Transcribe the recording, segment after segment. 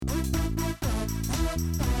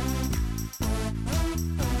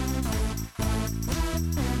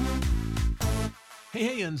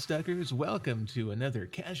Hey, Unstuckers, welcome to another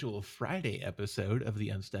Casual Friday episode of the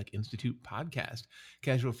Unstuck Institute podcast.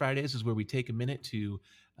 Casual Fridays is where we take a minute to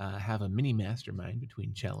have a mini mastermind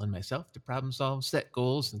between Chell and myself to problem solve, set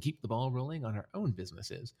goals, and keep the ball rolling on our own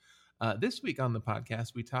businesses. This week on the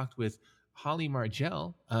podcast, we talked with Holly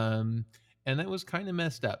Margell, and that was kind of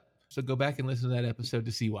messed up. So go back and listen to that episode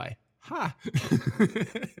to see why. Ha!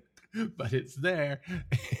 But it's there.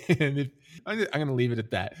 And I'm going to leave it at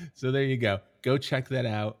that. So there you go. Go check that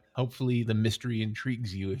out. Hopefully the mystery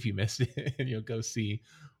intrigues you if you missed it and you'll go see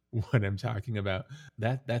what I'm talking about.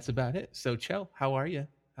 That's about it. So Chell, how are you?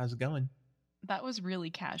 How's it going? That was really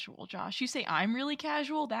casual, Josh. You say I'm really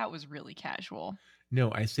casual? That was really casual. No,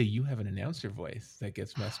 I say you have an announcer voice that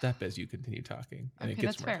gets messed up as you continue talking and Okay, it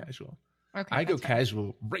gets that's more fair. casual. Okay, I go that's fair.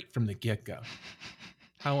 casual right from the get-go.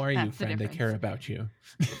 How are you, That's the friend? I difference. care about you.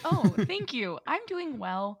 Oh, thank you. I'm doing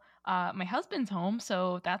well. My husband's home,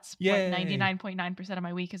 so that's Yay. what 99.9% of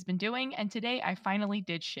my week has been doing. And today I finally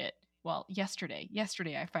did shit. Well, yesterday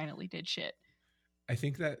I finally did shit. I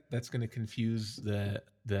think that's going to confuse the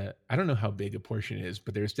I don't know how big a portion it is,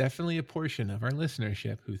 but there's definitely a portion of our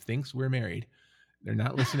listenership who thinks we're married. They're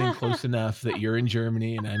not listening close enough that you're in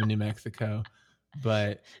Germany and I'm in New Mexico.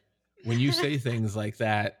 But when you say things like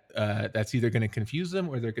that, that's either going to confuse them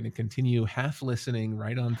or they're going to continue half listening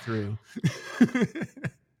right on through.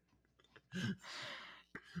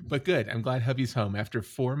 But good. I'm glad hubby's home after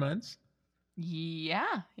 4 months.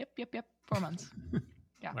 Yeah. Yep. 4 months.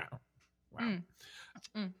 Yeah. Wow.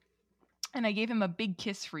 And I gave him a big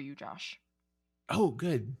kiss for you, Josh. Oh,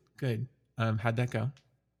 good. How'd that go?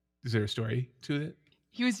 Is there a story to it?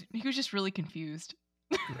 He was just really confused.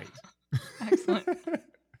 Great. Excellent.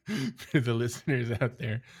 For the listeners out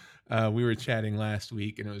there, we were chatting last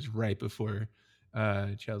week and it was right before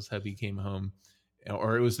Chell's hubby came home,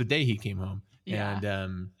 or it was the day he came home. Yeah.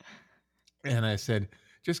 And I said,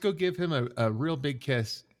 just go give him a real big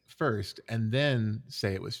kiss first and then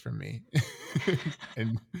say it was from me.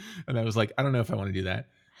 and I was like, I don't know if I want to do that.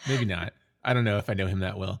 Maybe not. I don't know if I know him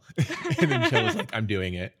that well. And then Chell was like, I'm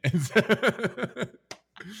doing it. And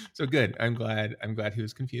so good. I'm glad he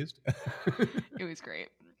was confused. It was great.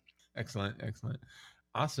 Excellent.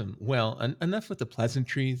 Awesome. Well, enough with the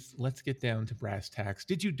pleasantries. Let's get down to brass tacks.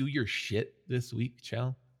 Did you do your shit this week,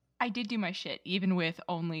 Chell? I did do my shit, even with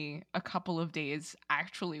only a couple of days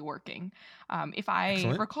actually working. If I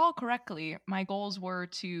Excellent. recall correctly, my goals were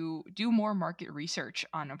to do more market research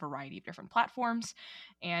on a variety of different platforms.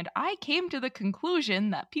 And I came to the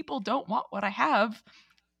conclusion that people don't want what I have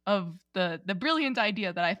of the brilliant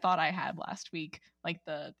idea that I thought I had last week, like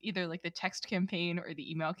either the text campaign or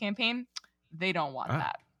the email campaign. They don't want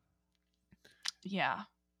that. Yeah.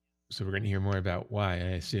 So we're going to hear more about why,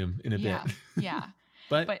 I assume, in a bit. Yeah.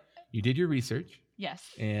 But you did your research. Yes.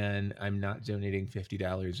 And I'm not donating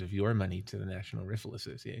 $50 of your money to the National Riffle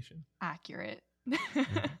Association. Accurate. All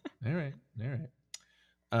right.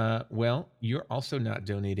 Well, you're also not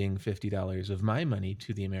donating $50 of my money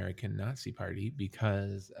to the American Nazi Party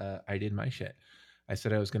because I did my shit. I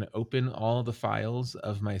said I was going to open all the files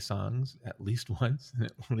of my songs at least once and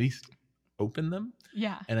at least open them.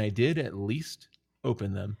 Yeah. And I did at least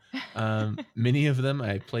open them. Many of them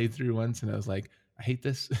I played through once and I was like, I hate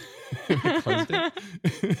this. I closed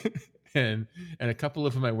it. and a couple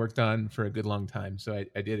of them I worked on for a good long time. So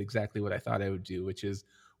I did exactly what I thought I would do, which is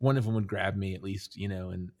one of them would grab me at least,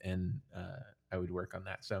 and I would work on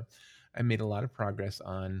that. So I made a lot of progress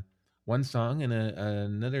on one song and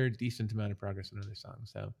another decent amount of progress on another song.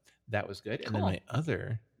 So that was good. Cool. And then my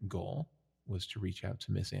other goal was to reach out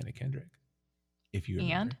to Miss Anna Kendrick. If you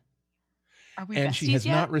remember. And are we and besties she has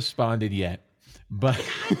yet? not responded yet. But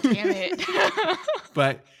God damn it.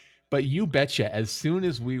 But you betcha, as soon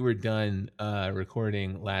as we were done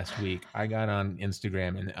recording last week, I got on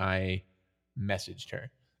Instagram and I messaged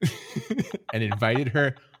her and invited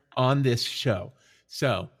her on this show.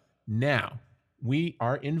 So now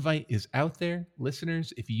our invite is out there.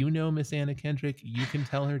 Listeners, if you know Miss Anna Kendrick, you can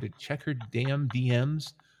tell her to check her damn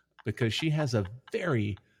DMs because she has a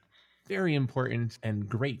very, very important and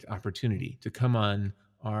great opportunity to come on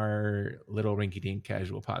our little rinky-dink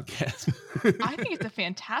casual podcast. I think it's a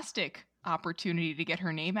fantastic opportunity to get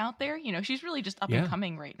her name out there. She's really just up and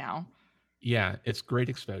coming right now. Yeah, it's great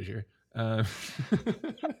exposure. That's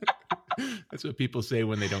what people say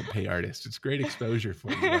when they don't pay artists. It's great exposure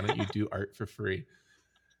for you. Why don't you do art for free?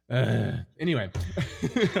 Anyway,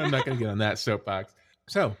 I'm not going to get on that soapbox.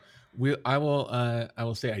 So I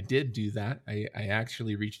will say I did do that. I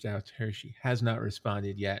actually reached out to her. She has not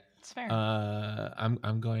responded yet. It's fair.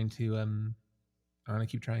 I'm going to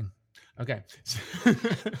keep trying. Okay.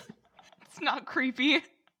 It's not creepy.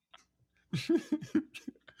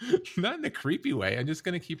 Not in a creepy way. I'm just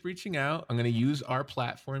going to keep reaching out. I'm going to use our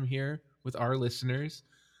platform here with our listeners.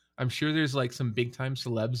 I'm sure there's like some big time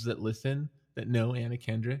celebs that listen that know Anna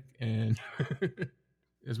Kendrick. And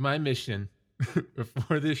it's my mission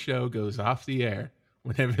before this show goes off the air,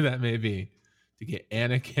 whenever that may be, to get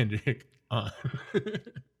Anna Kendrick on.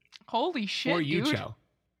 Holy shit, For you, dude. Chell.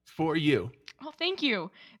 For you. Oh, thank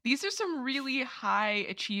you. These are some really high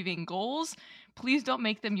achieving goals. Please don't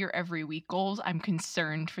make them your every week goals. I'm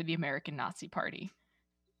concerned for the American Nazi Party.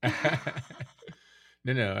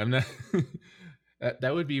 No, I'm not.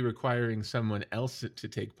 That would be requiring someone else to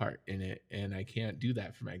take part in it, and I can't do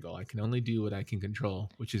that for my goal. I can only do what I can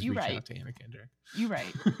control, which is reach out to Anna Kendrick. You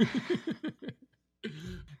right.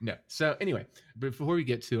 No. So anyway, before we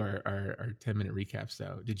get to our 10-minute recaps,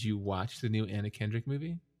 though, did you watch the new Anna Kendrick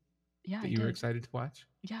movie? Yeah, that you were excited to watch?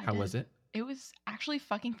 Yeah. How was it? It was actually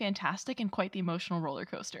fucking fantastic and quite the emotional roller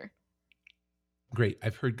coaster. Great.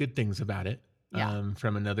 I've heard good things about it. Yeah.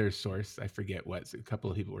 From another source. I forget what. A couple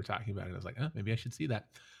of people were talking about it. I was like, oh, maybe I should see that.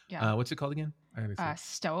 Yeah. What's it called again?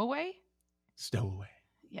 Stowaway. Stowaway.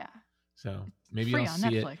 Yeah. So maybe free I'll on see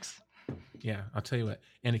Netflix. it. Yeah, I'll tell you what,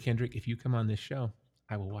 Anna Kendrick, if you come on this show,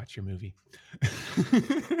 I will watch your movie.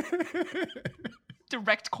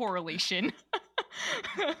 Direct correlation.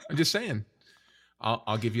 I'm just saying.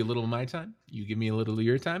 I'll give you a little of my time. You give me a little of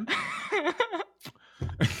your time.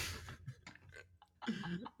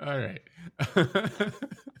 All right.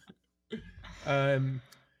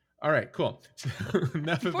 All right, cool. So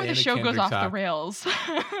enough Before of the show Kendrick goes off talk. the rails.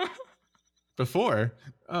 Before?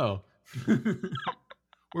 Oh.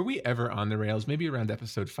 Were we ever on the rails? Maybe around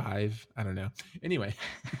episode 5. I don't know. Anyway,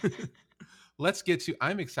 let's get to.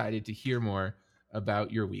 I'm excited to hear more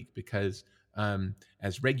about your week because,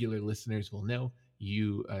 as regular listeners will know,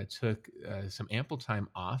 you took some ample time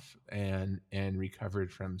off and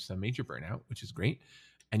recovered from some major burnout, which is great.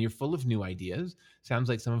 And you're full of new ideas. Sounds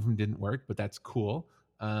like some of them didn't work, but that's cool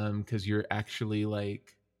because you're actually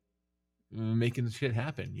like making shit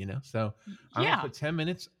happen, you know? So I'm going to put 10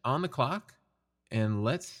 minutes on the clock and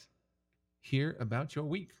let's hear about your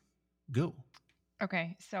week. Go.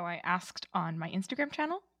 Okay, so I asked on my Instagram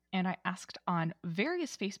channel and I asked on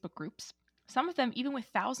various Facebook groups. Some of them, even with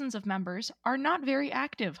thousands of members, are not very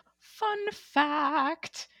active. Fun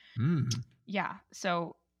fact. Yeah,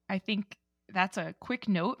 so I think that's a quick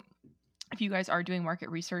note. If you guys are doing market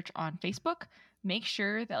research on Facebook, make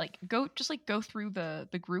sure that go through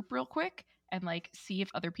the group real quick and see if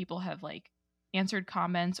other people have answered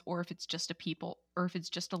comments or if it's just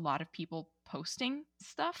a lot of people posting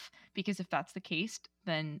stuff, because if that's the case,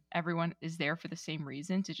 then everyone is there for the same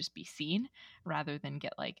reason, to just be seen rather than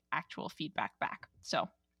get actual feedback back. So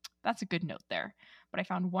that's a good note there. But I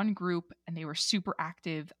found one group and they were super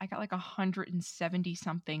active. I got 170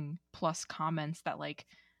 something plus comments that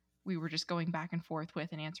we were just going back and forth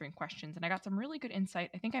with and answering questions. And I got some really good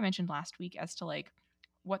insight. I think I mentioned last week as to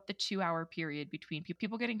what the 2-hour period between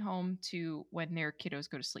people getting home to when their kiddos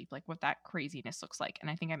go to sleep, what that craziness looks like.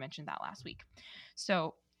 And I think I mentioned that last week.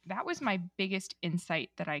 So that was my biggest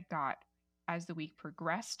insight that I got as the week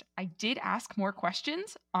progressed. I did ask more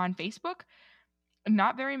questions on Facebook.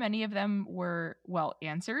 Not very many of them were well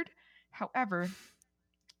answered. However,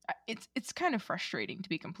 it's kind of frustrating, to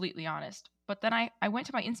be completely honest. But then I went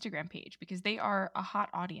to my Instagram page because they are a hot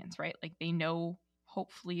audience, right? They know,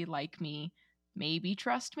 hopefully like me, maybe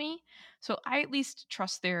trust me. So I at least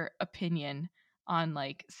trust their opinion on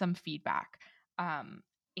some feedback.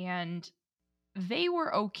 And they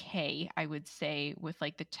were okay, I would say, with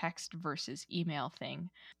the text versus email thing.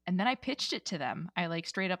 And then I pitched it to them. I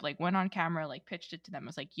straight up went on camera, pitched it to them. I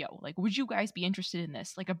was like, yo, would you guys be interested in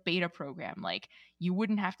this? A beta program, you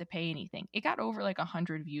wouldn't have to pay anything. It got over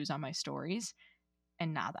 100 views on my stories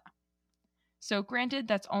and nada. So granted,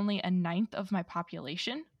 that's only 1/9 of my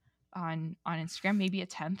population on Instagram, maybe a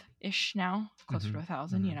 10th ish now, closer to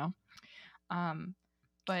 1,000, you know.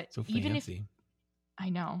 But so even fancy. if I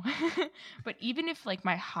know, but even if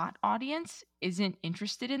my hot audience isn't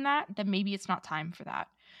interested in that, then maybe it's not time for that.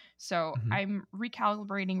 So I'm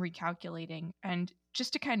recalculating, and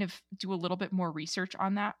just to kind of do a little bit more research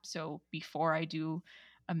on that. So before I do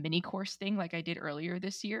a mini course thing like I did earlier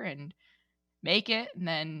this year and make it and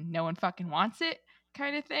then no one fucking wants it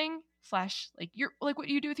kind of thing, / you're what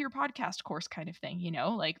you do with your podcast course kind of thing, you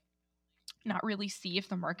know, not really see if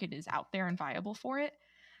the market is out there and viable for it.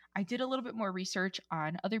 I did a little bit more research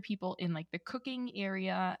on other people in the cooking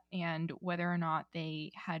area and whether or not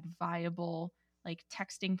they had viable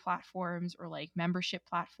texting platforms or membership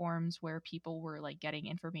platforms where people were getting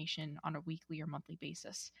information on a weekly or monthly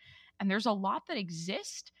basis. And there's a lot that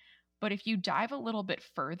exist, But if you dive a little bit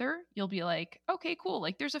further, you'll be like, okay, cool.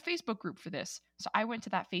 Like there's a Facebook group for this. So I went to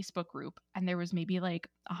that Facebook group and there was maybe like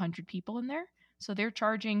 100 people in there. So they're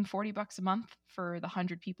charging $40 a month for the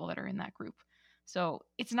 100 people that are in that group. So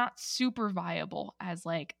it's not super viable as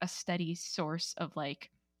like a steady source of like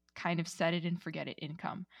kind of set it and forget it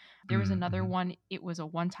income. There was another one, it was a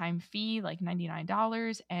one-time fee, like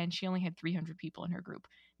 $99, and she only had 300 people in her group,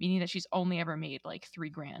 meaning that she's only ever made like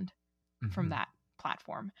 $3,000 from that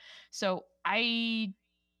platform. So I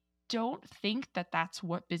don't think that that's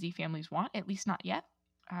what busy families want, at least not yet.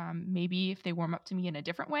 Maybe if they warm up to me in a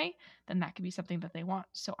different way, then that could be something that they want.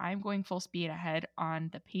 So I'm going full speed ahead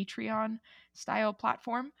on the Patreon style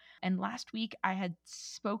platform. And last week I had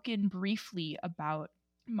spoken briefly about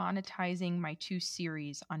monetizing my 2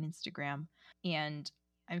 series on Instagram, and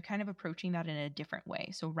I'm kind of approaching that in a different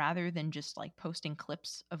way. So rather than just like posting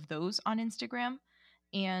clips of those on Instagram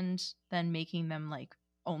and then making them like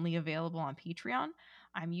only available on Patreon,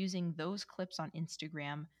 I'm using those clips on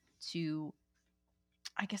Instagram to,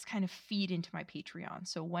 I guess, kind of feed into my Patreon.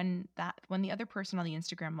 So when the other person on the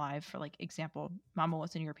Instagram live, for like example, Mama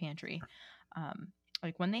What's in Your Pantry,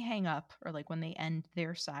 like when they hang up or like when they end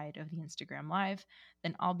their side of the Instagram live,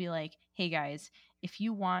 then I'll be like, hey guys, if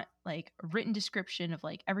you want like a written description of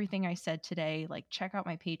like everything I said today, like check out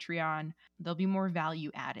my Patreon. There'll be more value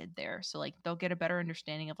added there. So like they'll get a better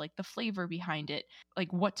understanding of like the flavor behind it,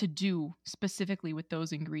 like what to do specifically with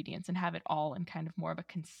those ingredients, and have it all in kind of more of a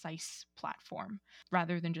concise platform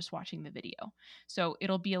rather than just watching the video. So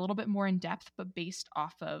it'll be a little bit more in depth, but based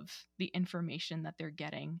off of the information that they're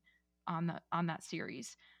getting on that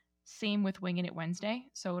series. Same with Winging It Wednesday.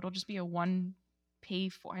 So it'll just be a one pay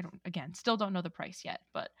for, still don't know the price yet,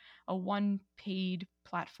 but a one paid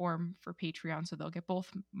platform for Patreon. So they'll get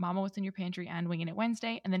both Mama What's in Your Pantry and Winging It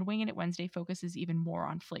Wednesday. And then Winging It Wednesday focuses even more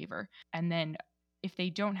on flavor. And then if they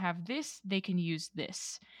don't have this, they can use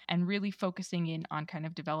this, and really focusing in on kind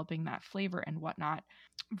of developing that flavor and whatnot,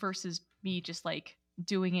 versus me just like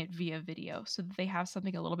doing it via video, so that they have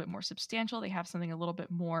something a little bit more substantial. They have something a little bit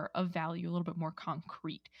more of value, a little bit more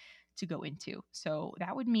concrete to go into. So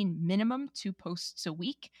that would mean minimum 2 posts a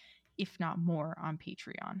week, if not more, on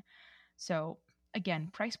Patreon. So again,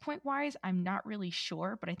 price point wise, I'm not really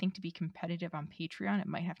sure, but I think to be competitive on Patreon, it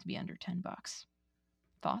might have to be under $10.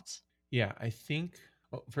 Thoughts? Yeah, I think,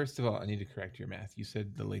 well, first of all, I need to correct your math. You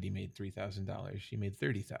said the lady made $3,000. She made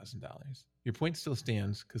 $30,000. Your point still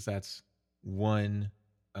stands, because that's one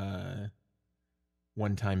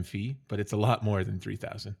one-time fee, but it's a lot more than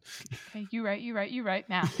 3,000. Okay, you right.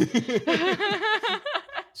 Math.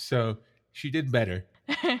 So she did better.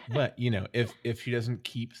 But if she doesn't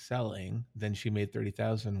keep selling, then she made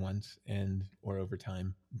 30,000 once or over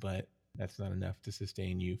time, but that's not enough to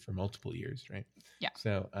sustain you for multiple years, right? Yeah.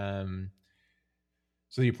 So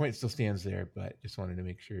so your point still stands there, but just wanted to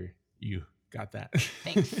make sure you got that.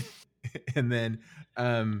 Thanks. And then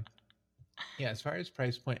yeah, as far as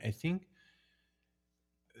price point, I think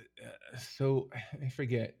so I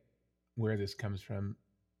forget where this comes from,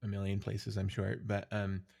 a million places, I'm sure, but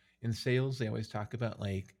in sales they always talk about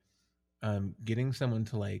like getting someone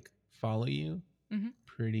to like follow you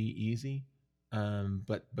pretty easy,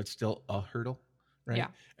 but still a hurdle, right? Yeah.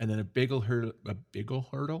 And then a bigger hurdle a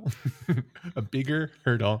bigger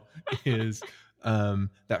hurdle is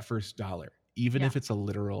that first dollar, even if it's a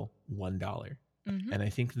literal $1. And I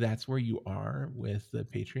think that's where you are with the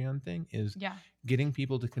Patreon thing, is getting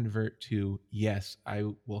people to convert to, yes, I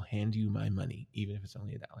will hand you my money, even if it's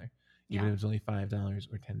only $1, even if it's only $5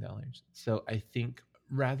 or $10. So I think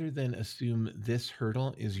rather than assume this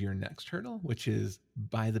hurdle is your next hurdle, which is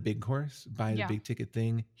buy the big course, buy the big ticket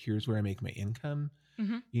thing, here's where I make my income.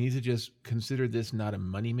 You need to just consider this not a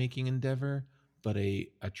money-making endeavor, but a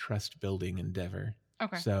trust-building endeavor.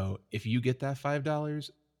 Okay. So if you get that $5,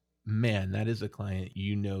 man, that is a client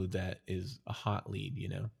that is a hot lead,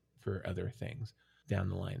 for other things down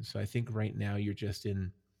the line. So I think right now you're just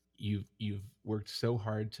you've worked so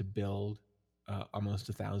hard to build almost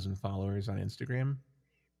 1,000 followers on Instagram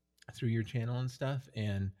through your channel and stuff,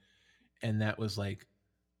 and that was like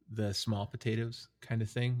the small potatoes kind of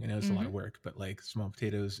thing. I know it's a lot of work, but like small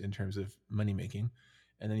potatoes in terms of money making.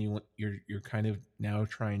 And then you're kind of now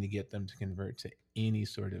trying to get them to convert to any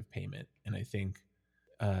sort of payment. And I think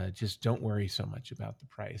just don't worry so much about the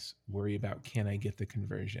price. Worry about, can I get the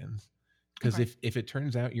conversions? Because if it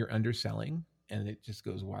turns out you're underselling and it just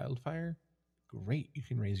goes wildfire, great, you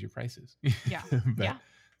can raise your prices. Yeah.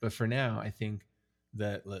 But for now, I think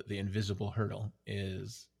the invisible hurdle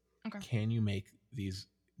is, can you make these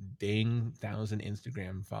dang 1,000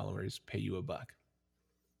 Instagram followers pay you $1?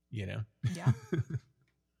 Yeah.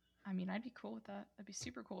 I mean, I'd be cool with that. I'd be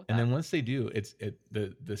super cool with And that. then once they do,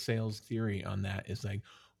 the sales theory on that is like,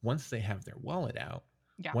 once they have their wallet out,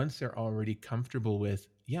 Yeah. once they're already comfortable with,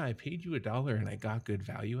 yeah, I paid you $1 and I got good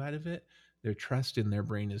value out of it, their trust in their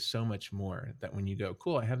brain is so much more that when you go,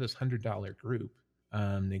 cool, I have this $100 group,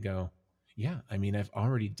 they go, yeah, I mean, I've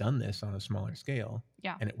already done this on a smaller scale,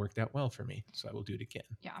 Yeah. and it worked out well for me, so I will do it again.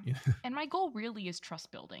 Yeah. And my goal really is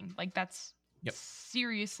trust building. Like that's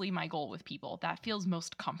seriously my goal with people. That feels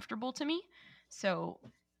most comfortable to me. So,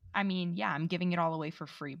 I mean, yeah, I'm giving it all away for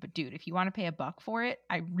free, but dude, if you want to pay $1 for it,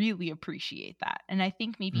 I really appreciate that. And I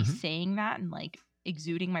think maybe saying that and like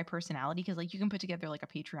exuding my personality, because like you can put together like a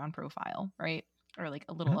Patreon profile, right? Or like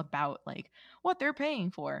a little about like what they're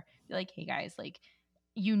paying for. Be like, hey guys, like,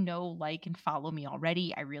 like and follow me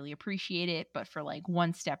already. I really appreciate it. But for like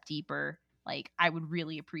one step deeper, like I would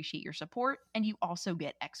really appreciate your support. And you also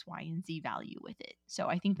get X, Y, and Z value with it. So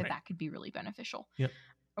I think that that could be really beneficial. Yep.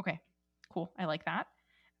 Okay, cool. I like that.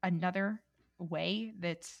 Another way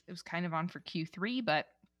it was kind of on for Q3, but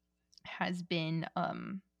has been,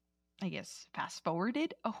 I guess, fast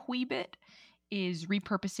forwarded a wee bit, is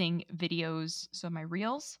repurposing videos. So my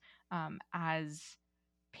reels as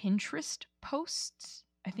Pinterest posts.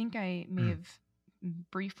 I think I may have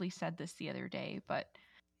briefly said this the other day, but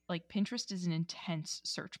like Pinterest is an intense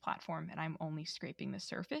search platform and I'm only scraping the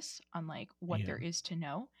surface on like what there is to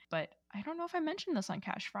know. But I don't know if I mentioned this on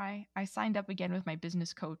CashFry. I signed up again with my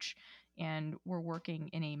business coach and we're working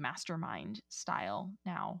in a mastermind style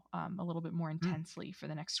now, a little bit more intensely for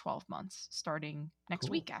the next 12 months, starting next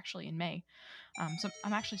week, actually in May. So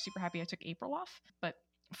I'm actually super happy I took April off, but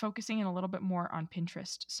focusing in a little bit more on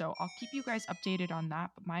Pinterest. So I'll keep you guys updated on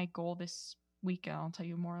that. But my goal this week, and I'll tell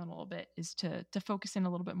you more in a little bit, is to focus in a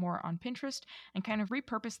little bit more on Pinterest and kind of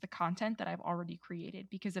repurpose the content that I've already created,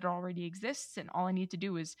 because it already exists and all I need to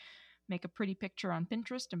do is make a pretty picture on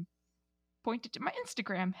Pinterest and point it to my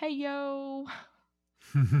Instagram. Hey yo.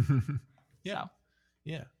 Yeah. So.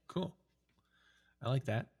 Yeah, cool. I like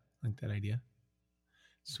that. I like that idea.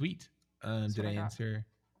 Sweet. Did I answer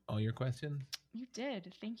all your questions? You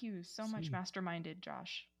did. Thank you so much, Masterminded,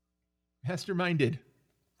 Josh. Masterminded.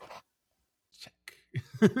 Check.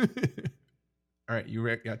 All right,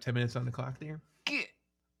 you got 10 minutes on the clock there? Good.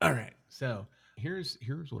 All right, so here's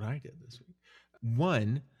what I did this week.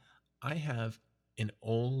 One, I have an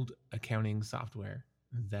old accounting software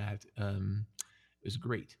that is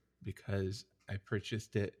great because I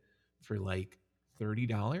purchased it for like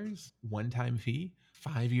 $30 one-time fee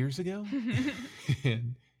 5 years ago.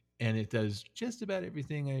 and it does just about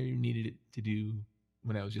everything I needed it to do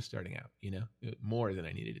when I was just starting out, more than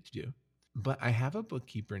I needed it to do. But I have a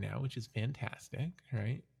bookkeeper now, which is fantastic,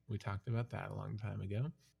 right? We talked about that a long time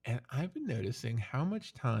ago. And I've been noticing how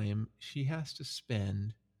much time she has to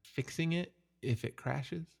spend fixing it if it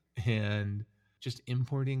crashes and just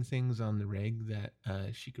importing things on the reg that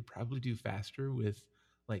she could probably do faster with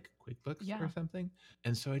like QuickBooks or something.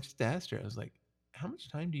 And so I just asked her, I was like, how much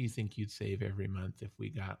time do you think you'd save every month if we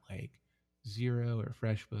got like Xero or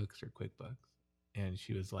FreshBooks or QuickBooks? And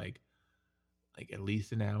she was like at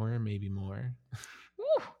least an hour, maybe more.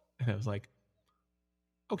 And I was like,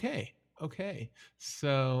 okay.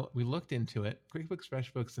 So we looked into it. QuickBooks,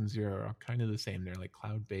 FreshBooks, and Xero are kind of the same. They're like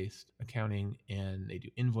cloud-based accounting and they do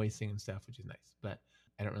invoicing and stuff, which is nice. But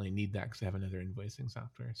I don't really need that because I have another invoicing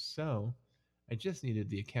software. So I just needed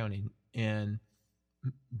the accounting, and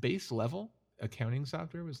base level accounting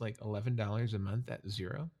software was like $11 a month at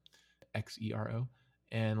Xero, Xero,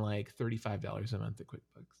 and like $35 a month at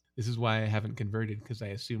QuickBooks. This is why I haven't converted, because I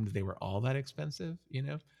assumed they were all that expensive,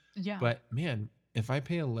 Yeah. But man, if I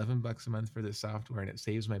pay $11 a month for this software and it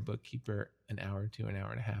saves my bookkeeper an hour to an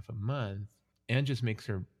hour and a half a month, and just makes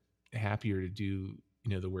her happier to do,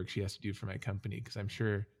 the work she has to do for my company, because I'm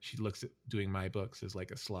sure she looks at doing my books as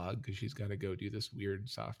like a slog because she's got to go do this weird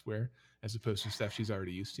software as opposed to stuff she's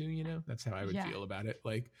already used to, That's how I would feel about it.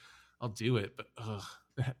 Like, I'll do it, but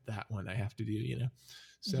that one I have to do,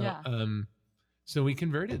 So, so we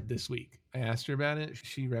converted this week. I asked her about it.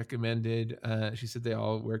 She recommended, she said they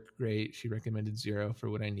all work great. She recommended Xero for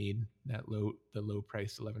what I need, the low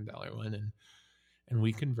price $11 one. And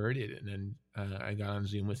we converted. And then I got on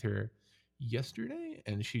Zoom with her yesterday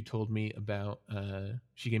and she told me about,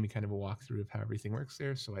 she gave me kind of a walkthrough of how everything works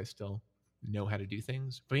there. So I still know how to do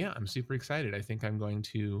things. But yeah, I'm super excited. I think I'm going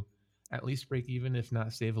to at least break even, if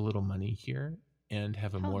not save a little money here, and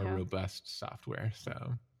have a more robust software. So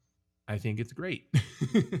I think it's great.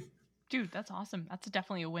 Dude, that's awesome. That's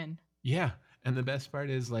definitely a win. Yeah. And the best part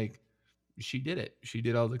is like she did it. She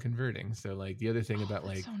did all the converting. So like the other thing Oh, about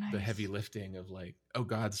that's like so the heavy nice. lifting of like, oh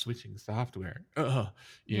God, switching software.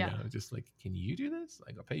 Yeah, Just like, can you do this?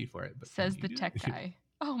 Like I'll pay you for it, but can says you the do tech it? guy.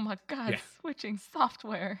 Oh my God, Yeah. switching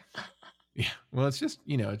software. Yeah. Well, it's just,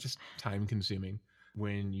 it's just time consuming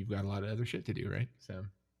when you've got a lot of other shit to do, right? So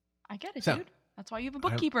I get it, so dude. That's why you have a I'm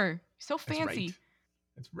bookkeeper. So that's right. fancy.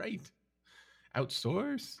 That's right.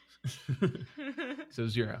 Outsource. So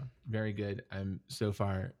 0. Very good. I'm so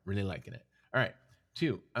far really liking it. All right.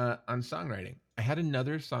 2, on songwriting. I had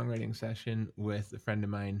another songwriting session with a friend of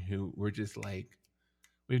mine who we're just like,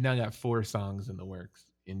 we've now got 4 songs in the works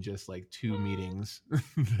in just like 2 What? meetings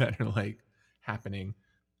that are like happening.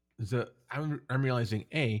 So I'm realizing,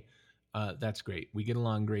 that's great. We get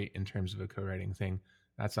along great in terms of a co-writing thing.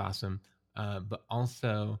 That's awesome. But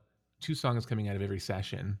also 2 songs coming out of every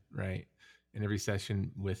session, right? And every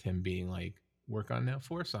session with him being like, work on now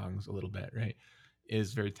 4 songs a little bit, right?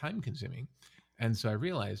 Is very time consuming. And so I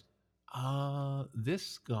realized,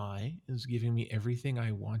 this guy is giving me everything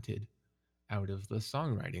I wanted out of the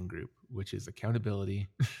songwriting group, which is accountability.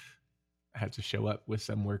 I had to show up with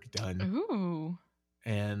some work done. Ooh.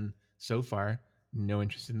 And so far, no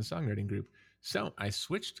interest in the songwriting group. So I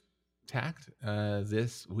switched tact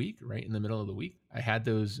this week, right in the middle of the week. I had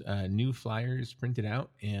those new flyers printed out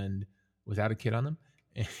and without a kid on them,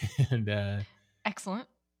 and Excellent.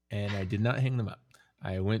 and I did not hang them up.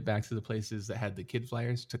 I went back to the places that had the kid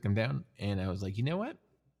flyers, took them down, and I was like, you know what?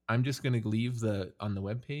 I'm just going to leave on the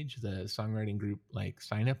webpage the songwriting group like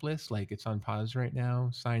sign up list, like it's on pause right now.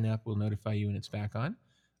 Sign up, we'll notify you when it's back on.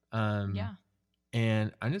 Um, Yeah.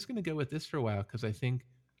 and I'm just going to go with this for a while because I think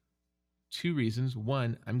 2 reasons.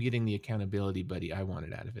 One, I'm getting the accountability buddy I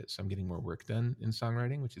wanted out of it. So I'm getting more work done in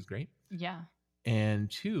songwriting, which is great. Yeah. And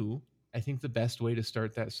 2, I think the best way to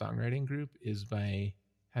start that songwriting group is by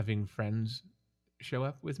having friends show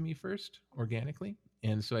up with me first organically.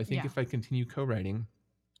 And so I think Yeah. if I continue co-writing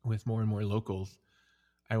with more and more locals,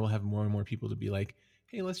 I will have more and more people to be like,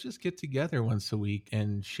 hey, let's just get together once a week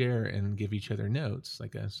and share and give each other notes,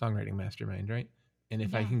 like a songwriting mastermind, right? And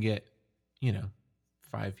if I Yeah. can get, you know,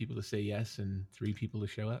 5 people to say yes and 3 people to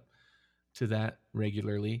show up to that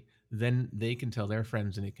regularly, then they can tell their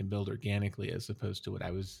friends and it can build organically as opposed to what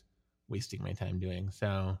I was wasting my time doing.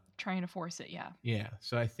 So Trying to force it. Yeah. yeah,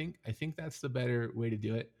 so I think that's the better way to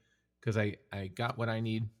do it because I got what I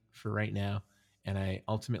need for right now, and I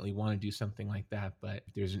ultimately want to do something like that. But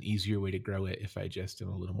there's an easier way to grow it if I just am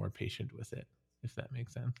a little more patient with it, if that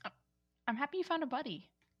makes sense. I'm happy you found a buddy.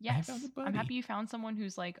 I found a Yes. I'm buddy. happy you found someone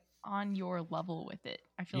who's like on your level with it.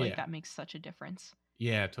 I feel like Yeah, that makes such a difference.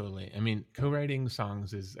 yeah, totally. I mean, co-writing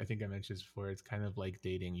songs is, I think I mentioned this before, it's kind of like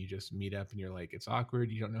dating. You just meet up and you're like, it's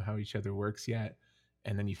awkward. You don't know how each other works yet,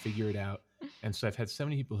 and then you figure it out. And so I've had so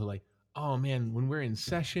many people who are like, oh man, when we're in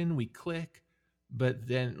session, we click. But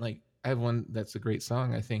then, like, I have one that's a great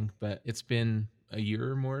song, I think, but it's been a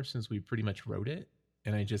year or more since we pretty much wrote it.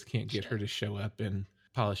 And I just can't get her Shit. to show up and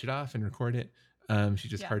polish it off and record it.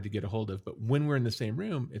 She's just Yeah. hard to get a hold of. But when we're in the same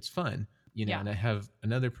room, it's fun, Yeah. and I have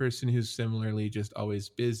another person who's similarly just always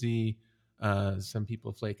busy. Some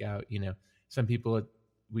people flake out, some people,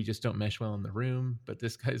 we just don't mesh well in the room. But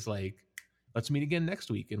this guy's like, let's meet again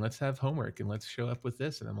next week and let's have homework and let's show up with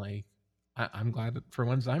this. And I'm like, I'm glad for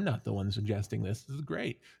once I'm not the one suggesting this. This is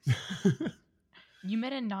great. You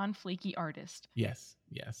met a non-flaky artist. Yes.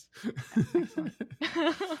 Excellent.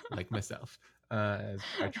 Like myself. I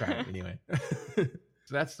try anyway. So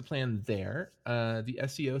that's the plan there. The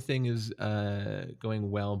SEO thing is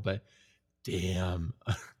going well, but damn,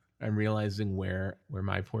 I'm realizing where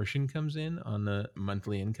my portion comes in on the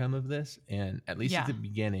monthly income of this. And at least at Yeah. the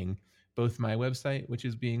beginning, both my website, which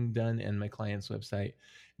is being done, and my client's website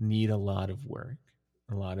need a lot of work,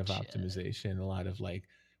 a lot of Shit. optimization, a lot of like,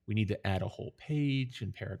 we need to add a whole page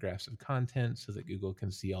and paragraphs of content so that Google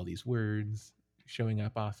can see all these words showing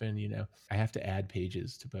up often. I have to add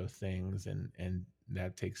pages to both things, and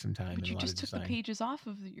that takes some time But and a you lot of just took the design. pages off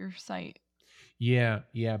of your site. Yeah,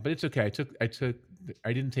 but it's okay.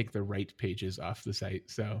 I didn't take the right pages off the site,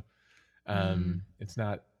 so it's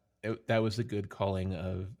not. That was a good calling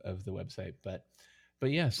of the website, but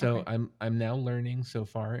yeah. So Okay. I'm now learning so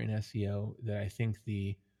far in SEO that I think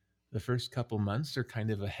the first couple months are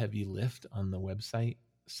kind of a heavy lift on the website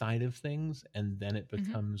side of things, and then it Mhm.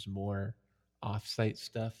 becomes more off-site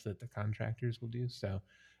stuff that the contractors will do. So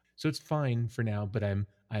it's fine for now, but I'm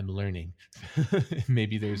learning.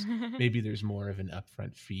 maybe there's more of an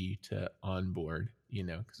upfront fee to onboard,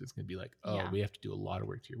 because it's going to be like, oh, Yeah. we have to do a lot of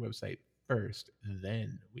work to your website first,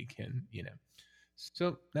 then we can.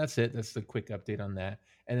 So that's it. That's the quick update on that.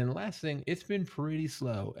 And then the last thing, it's been pretty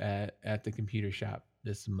slow at the computer shop.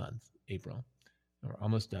 this month, April. We're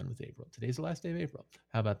almost done with April. Today's the last day of April.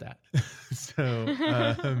 How about that? So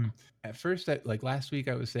at first, like last week,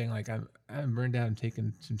 I was saying like I'm burned out and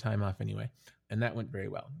taking some time off anyway, and that went very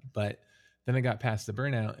well. But then I got past the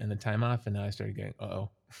burnout and the time off, and now I started going,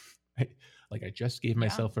 oh, like I just gave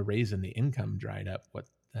myself a raise and the income dried up. What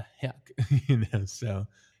the heck,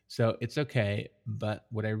 So it's okay. But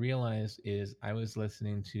what I realized is I was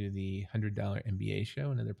listening to the $100 MBA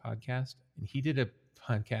show, another podcast, and he did a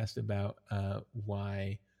podcast about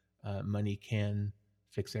why money can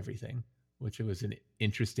fix everything, which was an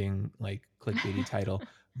interesting, like, clickbaity title.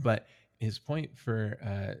 But his point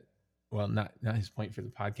for, well, not his point for the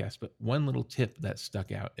podcast, but one little tip that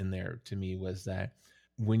stuck out in there to me was that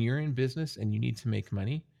when you're in business and you need to make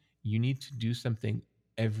money, you need to do something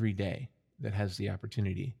every day that has the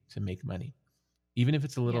opportunity to make money. Even if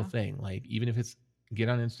it's a little thing, like even if it's get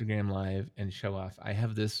on Instagram Live and show off, I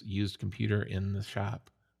have this used computer in the shop.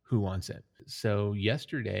 Who wants it? So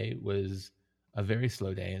yesterday was a very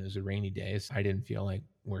slow day and it was a rainy day. So I didn't feel like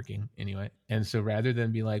working anyway. And so rather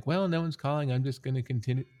than be like, well, no one's calling, I'm just going to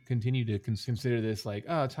continue to consider this like,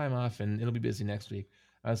 oh, time off and it'll be busy next week.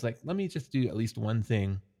 I was like, let me just do at least one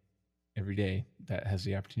thing every day that has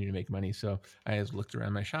the opportunity to make money. So I just looked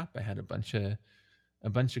around my shop. I had a bunch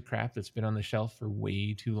of crap that's been on the shelf for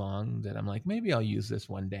way too long that I'm like, maybe I'll use this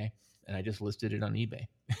one day. And I just listed it on eBay.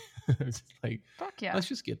 It's like, fuck yeah, let's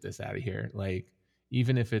just get this out of here. Like,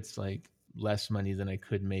 even if it's like less money than I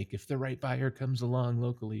could make, if the right buyer comes along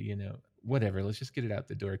locally, whatever, let's just get it out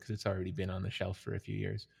the door because it's already been on the shelf for a few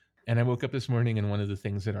years. And I woke up this morning and one of the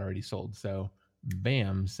things had already sold. So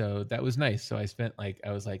bam. So that was nice. So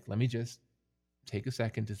I was like, let me just take a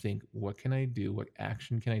second to think, what can I do? What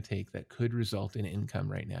action can I take that could result in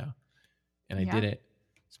income right now? And I did it,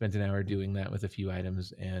 spent an hour doing that with a few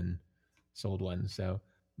items and sold one. So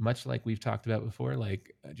much like we've talked about before,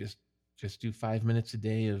 like just do 5 minutes a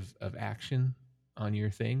day of action on your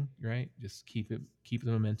thing, right? Just keep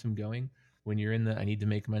the momentum going. When you're in the I need to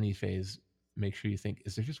make money phase, make sure you think,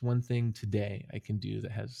 is there just one thing today I can do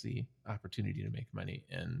that has the opportunity to make money?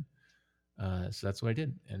 And so that's what I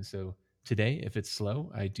did. And so today, if it's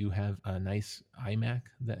slow, I do have a nice iMac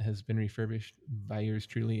that has been refurbished by yours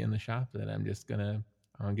truly in the shop that I'm just gonna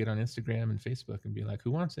get on Instagram and Facebook and be like,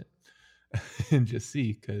 who wants it? And just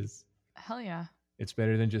see, because hell yeah, it's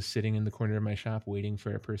better than just sitting in the corner of my shop waiting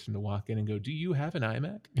for a person to walk in and go, do you have an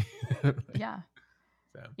iMac?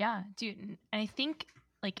 Yeah, dude. And I think,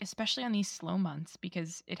 like, especially on these slow months,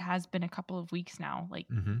 because it has been a couple of weeks now, like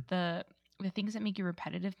the things that make you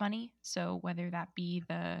repetitive money. So whether that be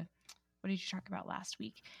what did you talk about last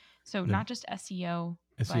week? So not just SEO,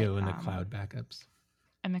 but, and the cloud backups.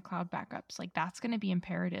 And the cloud backups, like that's going to be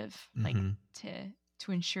imperative, like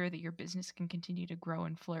to ensure that your business can continue to grow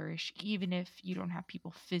and flourish, even if you don't have people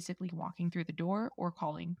physically walking through the door or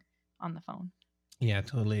calling on the phone. Yeah,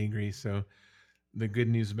 totally agree. So the good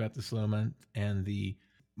news about the slow month and the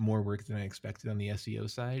more work than I expected on the SEO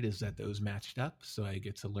side is that those matched up. So I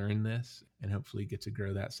get to learn this and hopefully get to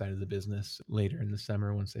grow that side of the business later in the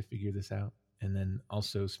summer once I figure this out. And then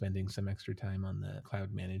also spending some extra time on the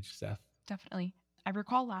cloud managed stuff. Definitely. I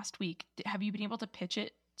recall last week, have you been able to pitch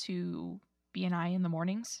it to BNI in the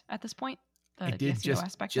mornings at this point? I did the SEO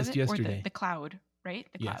aspect just of it? yesterday. Or the cloud, right?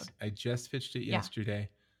 The yes, cloud. I just pitched it yesterday.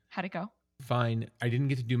 How'd it go? Fine. I didn't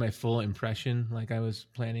get to do my full impression like I was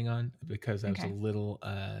planning on because I was a little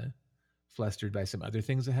flustered by some other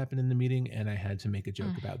things that happened in the meeting, and I had to make a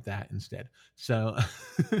joke about that instead. So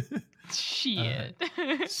shit.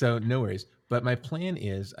 So no worries. But my plan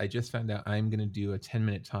is, I just found out I'm going to do a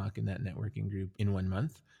 10-minute talk in that networking group in 1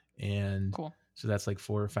 month. And cool. So that's like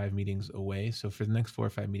 4 or 5 meetings away. So for the next 4 or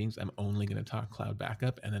 5 meetings, I'm only going to talk cloud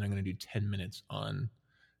backup, and then I'm going to do 10 minutes on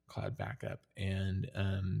cloud backup. And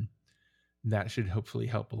that should hopefully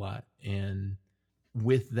help a lot. And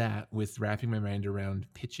with that, with wrapping my mind around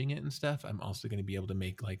pitching it and stuff, I'm also going to be able to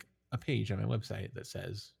make like a page on my website that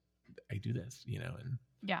says I do this,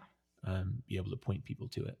 and be able to point people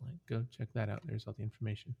to it. Like, go check that out. There's all the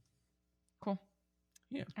information. Cool.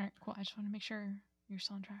 Yeah. All right, cool. I just want to make sure you're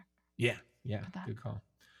still on track. Yeah. Good call.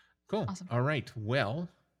 Cool. Awesome. All right. Well,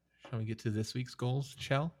 shall we get to this week's goals,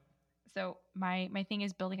 Chell? So my thing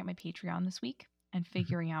is building up my Patreon this week and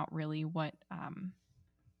figuring out really what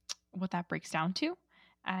that breaks down to,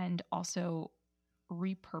 and also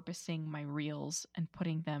repurposing my reels and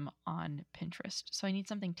putting them on Pinterest. So I need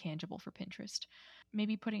something tangible for Pinterest.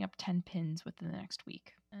 Maybe putting up 10 pins within the next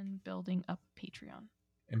week and building up Patreon.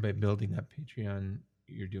 And by building up Patreon,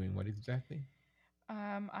 you're doing what exactly?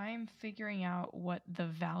 I'm figuring out what the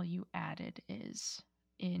value added is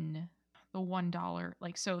in the $1,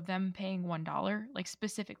 like, so them paying $1, like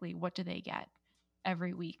specifically, what do they get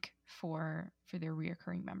every week for their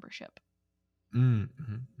reoccurring membership?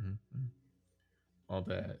 All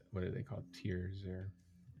the, what are they called? Tiers or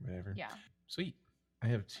whatever. Yeah. Sweet. I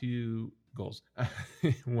have 2 goals.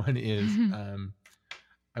 One is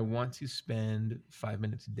I want to spend 5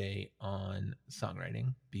 minutes a day on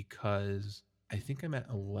songwriting, because I think I'm at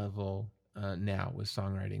a level now with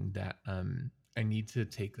songwriting that I need to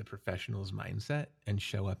take the professional's mindset and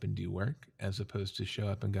show up and do work, as opposed to show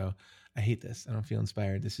up and go, I hate this. I don't feel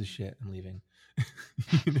inspired. This is shit. I'm leaving.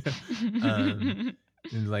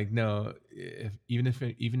 And like, no, even if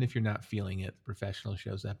you're not feeling it, the professional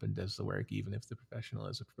shows up and does the work, even if the professional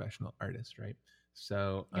is a professional artist, right?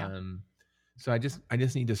 So so I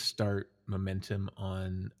just need to start momentum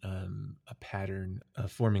on a pattern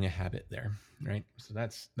of forming a habit there, right? So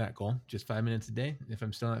that's that goal. Just 5 minutes a day. If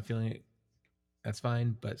I'm still not feeling it, that's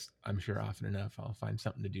fine. But I'm sure often enough I'll find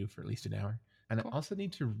something to do for at least an hour. And cool. I also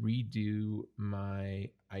need to redo my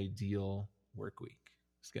ideal work week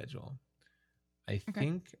schedule. I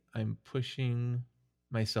think I'm pushing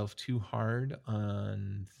myself too hard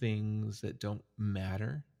on things that don't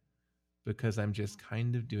matter, because I'm just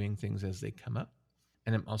kind of doing things as they come up.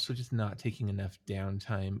 And I'm also just not taking enough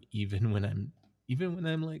downtime, even when I'm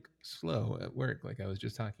like slow at work, like I was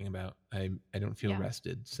just talking about. I don't feel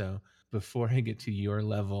rested. So before I get to your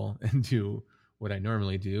level and do what I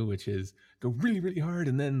normally do, which is go really, really hard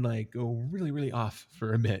and then like go really, really off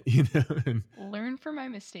for a bit, and learn from my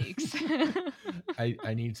mistakes.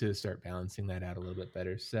 I need to start balancing that out a little bit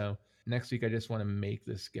better. So next week, I just want to make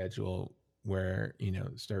the schedule where,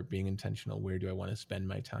 start being intentional. Where do I want to spend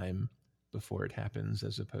my time before it happens,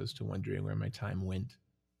 as opposed to wondering where my time went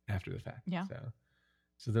after the fact. Yeah.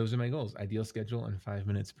 So those are my goals. Ideal schedule and 5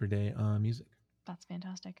 minutes per day on music. That's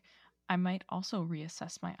fantastic. I might also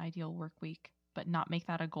reassess my ideal work week, but not make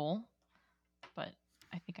that a goal. But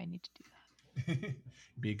I think I need to do that.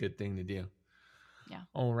 Be a good thing to do. Yeah.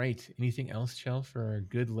 All right. Anything else, Chell, for our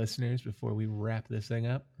good listeners before we wrap this thing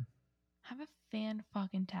up? Have a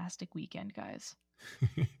fan-fucking-tastic weekend, guys.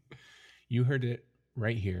 You heard it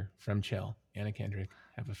right here from Chell. Anna Kendrick.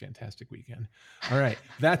 Have a fantastic weekend. All right.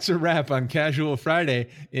 That's a wrap on Casual Friday.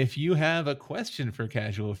 If you have a question for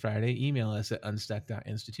Casual Friday, email us at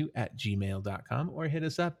unstuck.institute@gmail.com or hit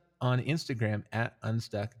us up on Instagram at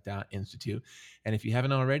unstuck.institute. And if you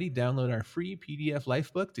haven't already, download our free PDF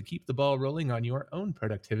Lifebook to keep the ball rolling on your own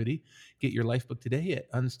productivity. Get your Lifebook today at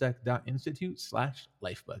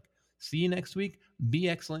unstuck.institute/Lifebook. See you next week. Be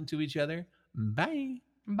excellent to each other. Bye.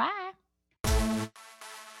 Bye.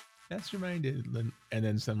 Masterminded. And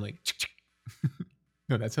then some like,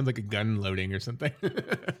 no, that sounds like a gun loading or something.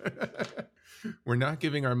 We're not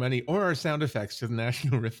giving our money or our sound effects to the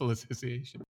National Riffle Association.